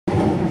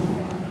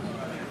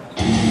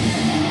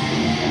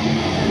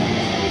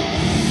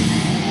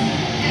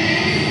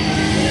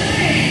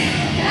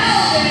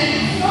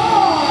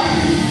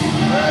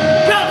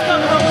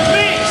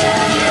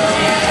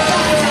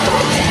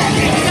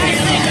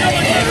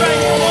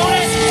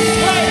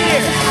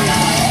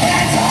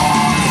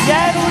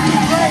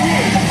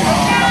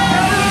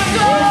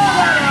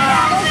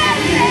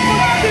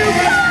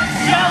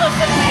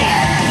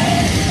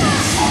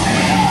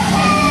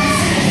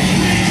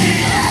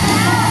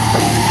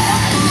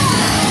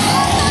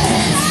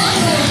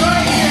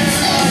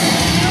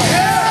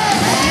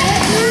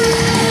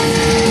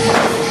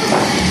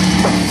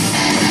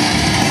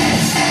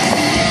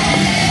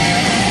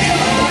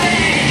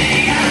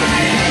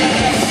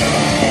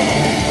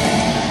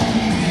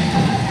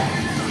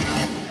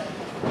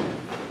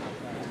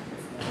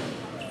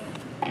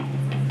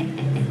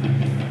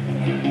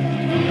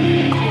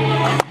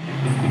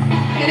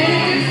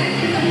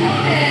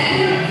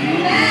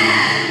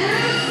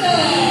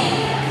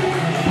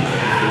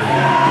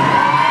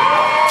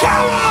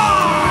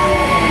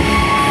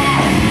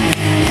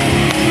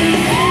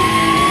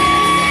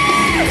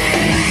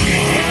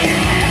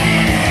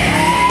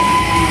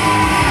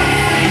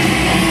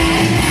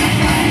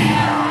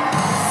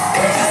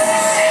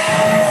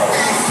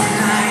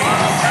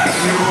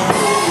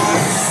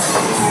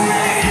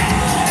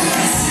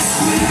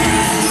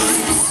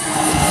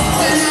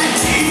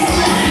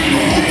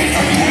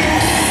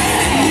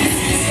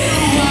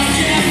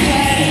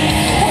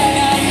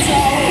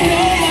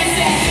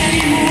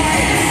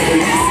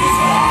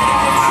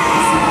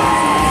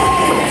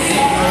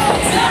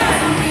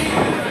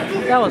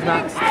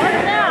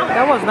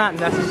was not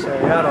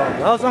necessary at all.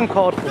 That was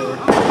uncalled for.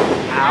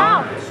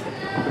 Ouch.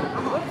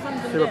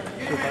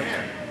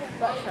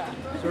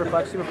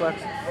 Superflex.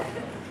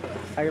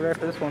 I get ready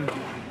for this one.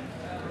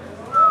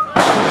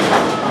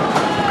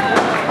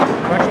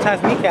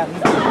 Versus kneecap.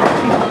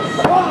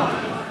 Come on!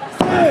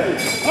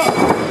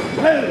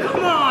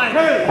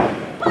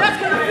 That's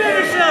gonna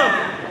finish him!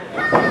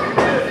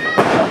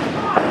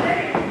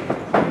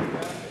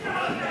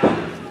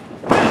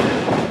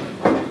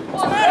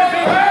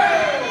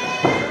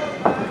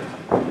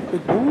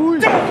 Big boy!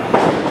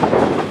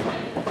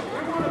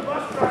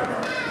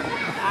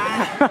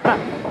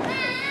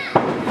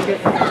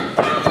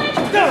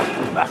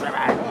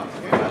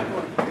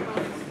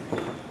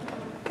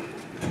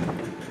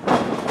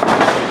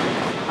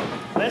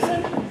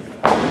 Listen.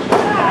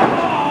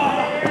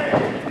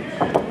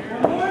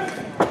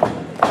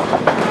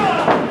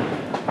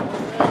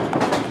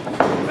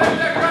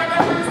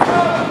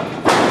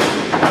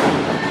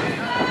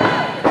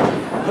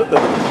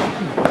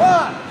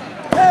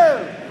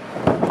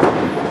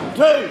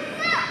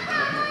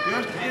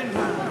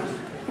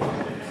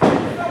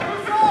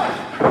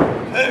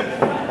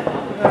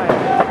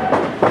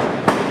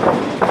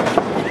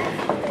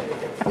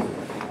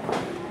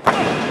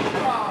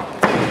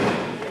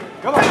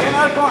 Come on, get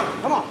out of the corner.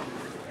 Come on.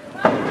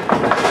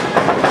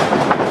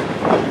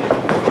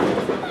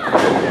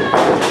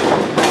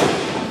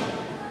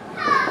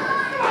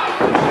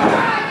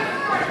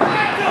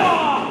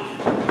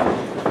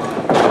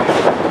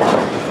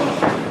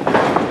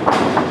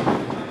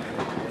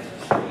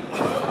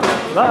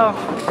 Hello.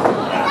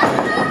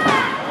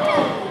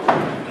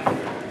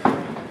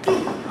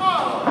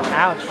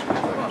 Ouch.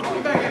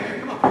 Get back in here.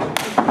 Come on.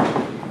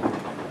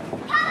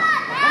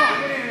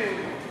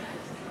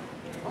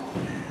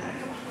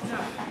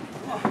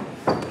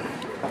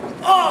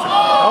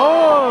 Oh!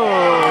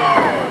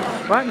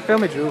 Why didn't you film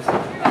me, Jules?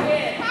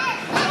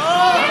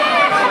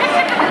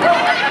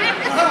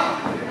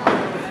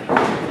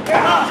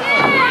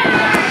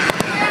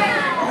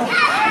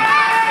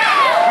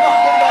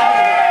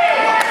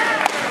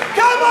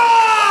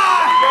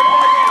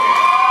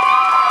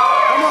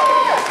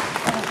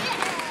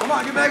 Come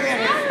on, get back in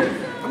here.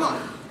 Come on.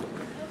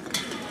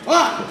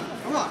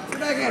 Come on, get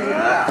back in here.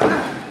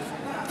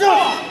 2,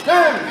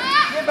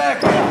 get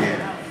back in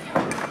here.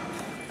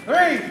 3.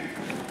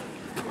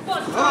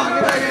 Come on,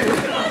 get back in here.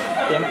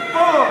 Damn it. 4.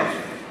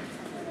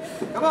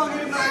 Come on,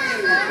 get back in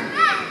here.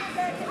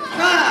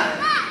 5.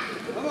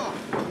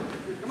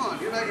 Come on,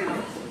 get back in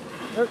here.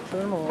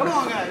 Come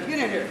on, guys, get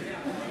in here.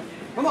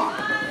 Come on.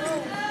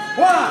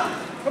 1.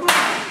 Come on.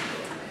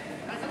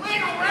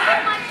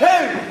 2.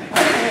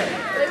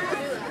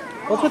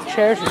 What's with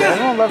chairs today?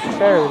 Everyone loves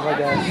chairs, I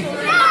guess.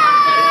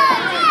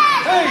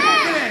 Hey,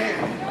 get in here.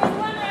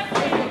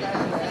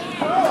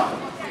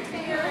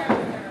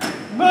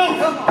 Move.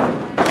 Come on.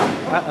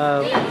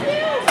 Uh-oh.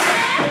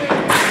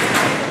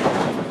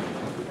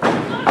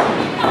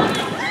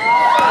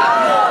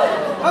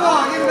 Come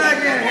on, get back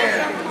in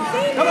here.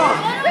 Come on.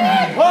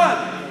 1.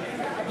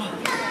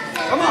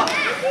 Come on.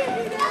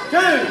 2.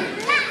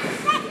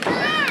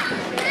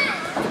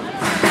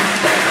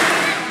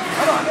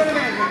 Come on, get him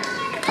in here.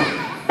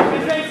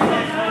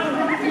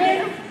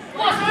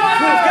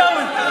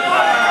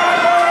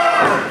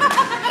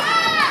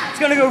 It's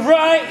gonna go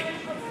right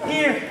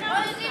here.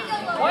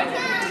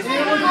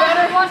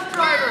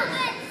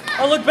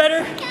 I look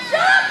better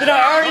than I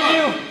already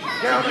do.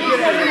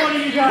 Every one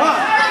of you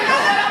guys.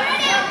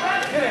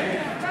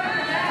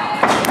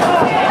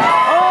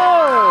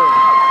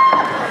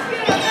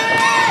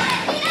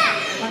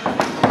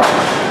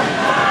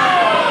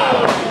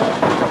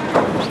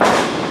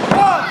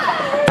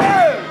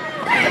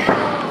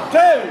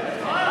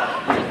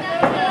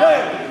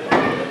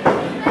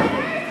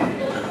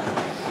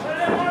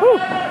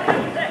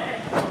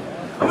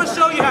 I'm gonna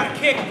show you how to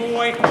kick,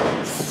 boy.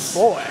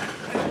 Boy.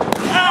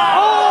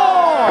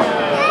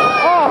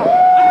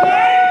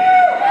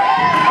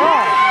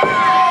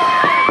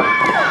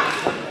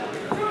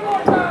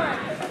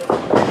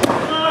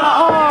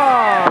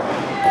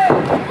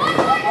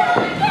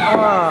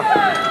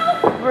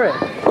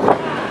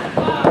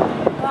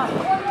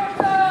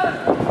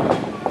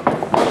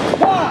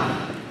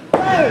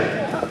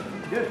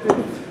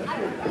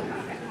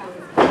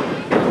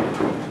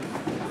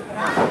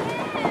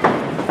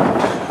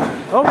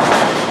 Oh!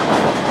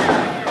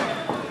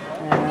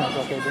 Yeah, that was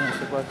okay doing a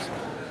suplex.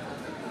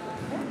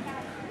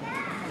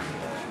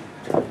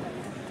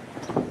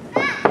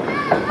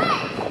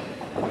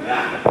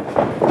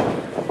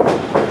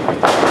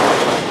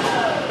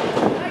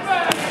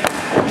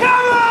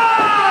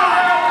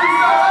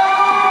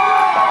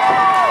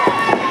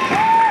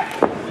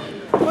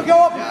 We'll go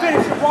up and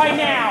finish it right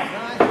now.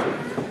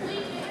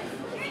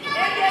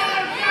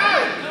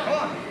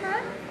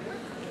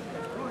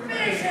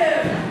 Finish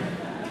him!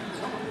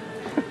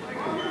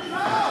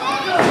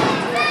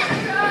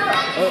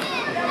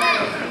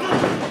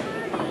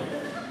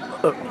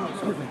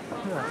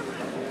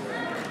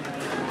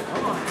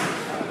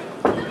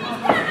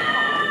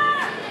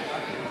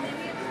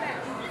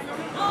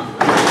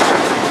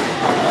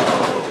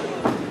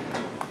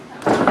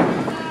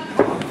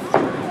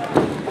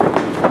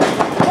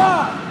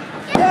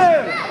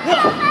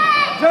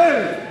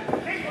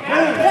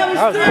 That was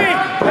 3.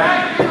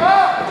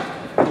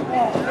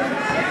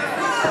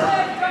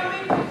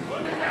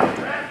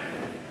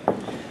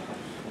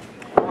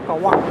 Waka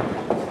waka.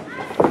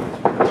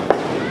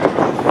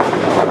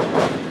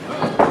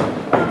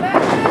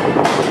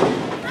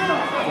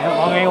 Yeah,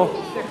 long angle.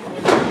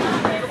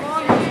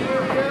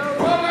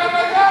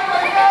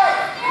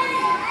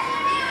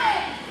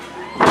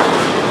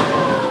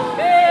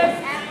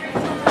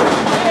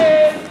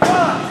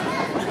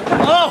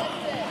 Oh!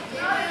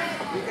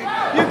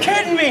 You're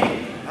kidding me!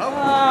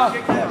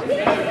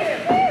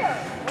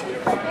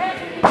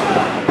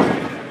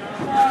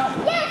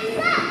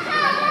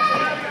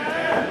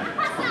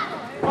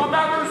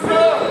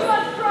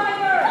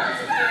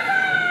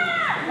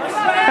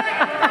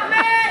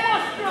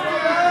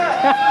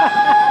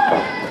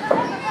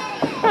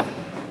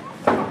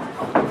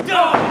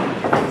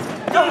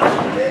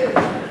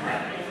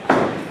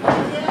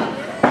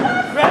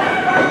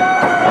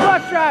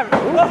 Bus driver.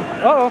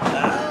 Uh-oh.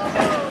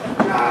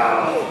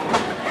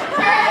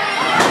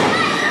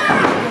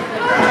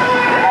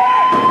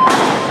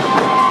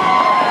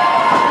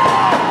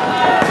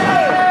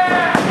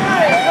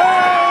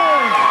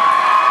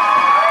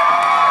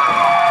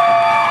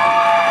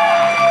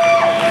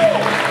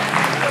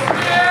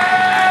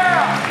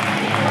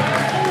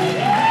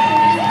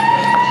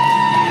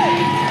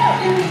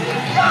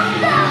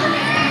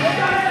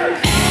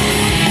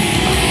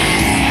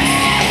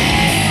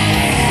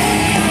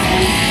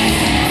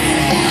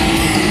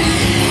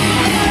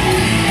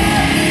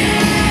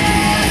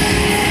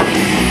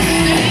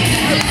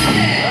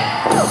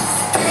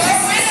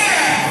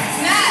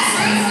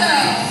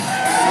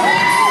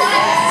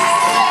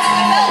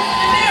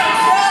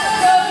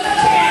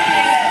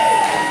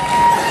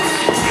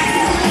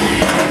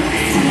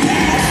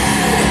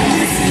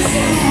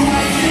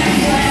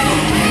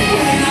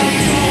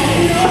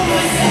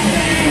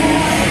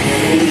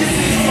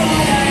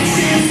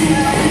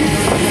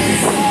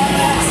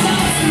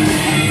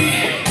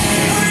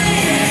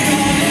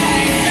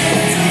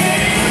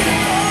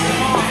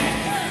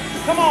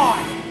 Come on!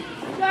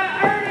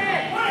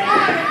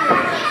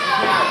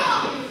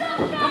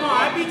 Come on,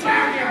 I beat you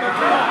out here, but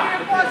come on.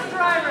 You're a bus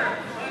driver!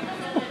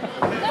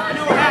 I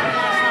know what happened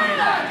last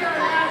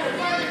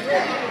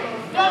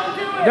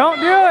night. Don't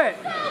do it.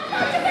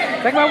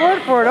 Take my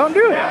word for it. Don't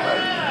do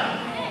it.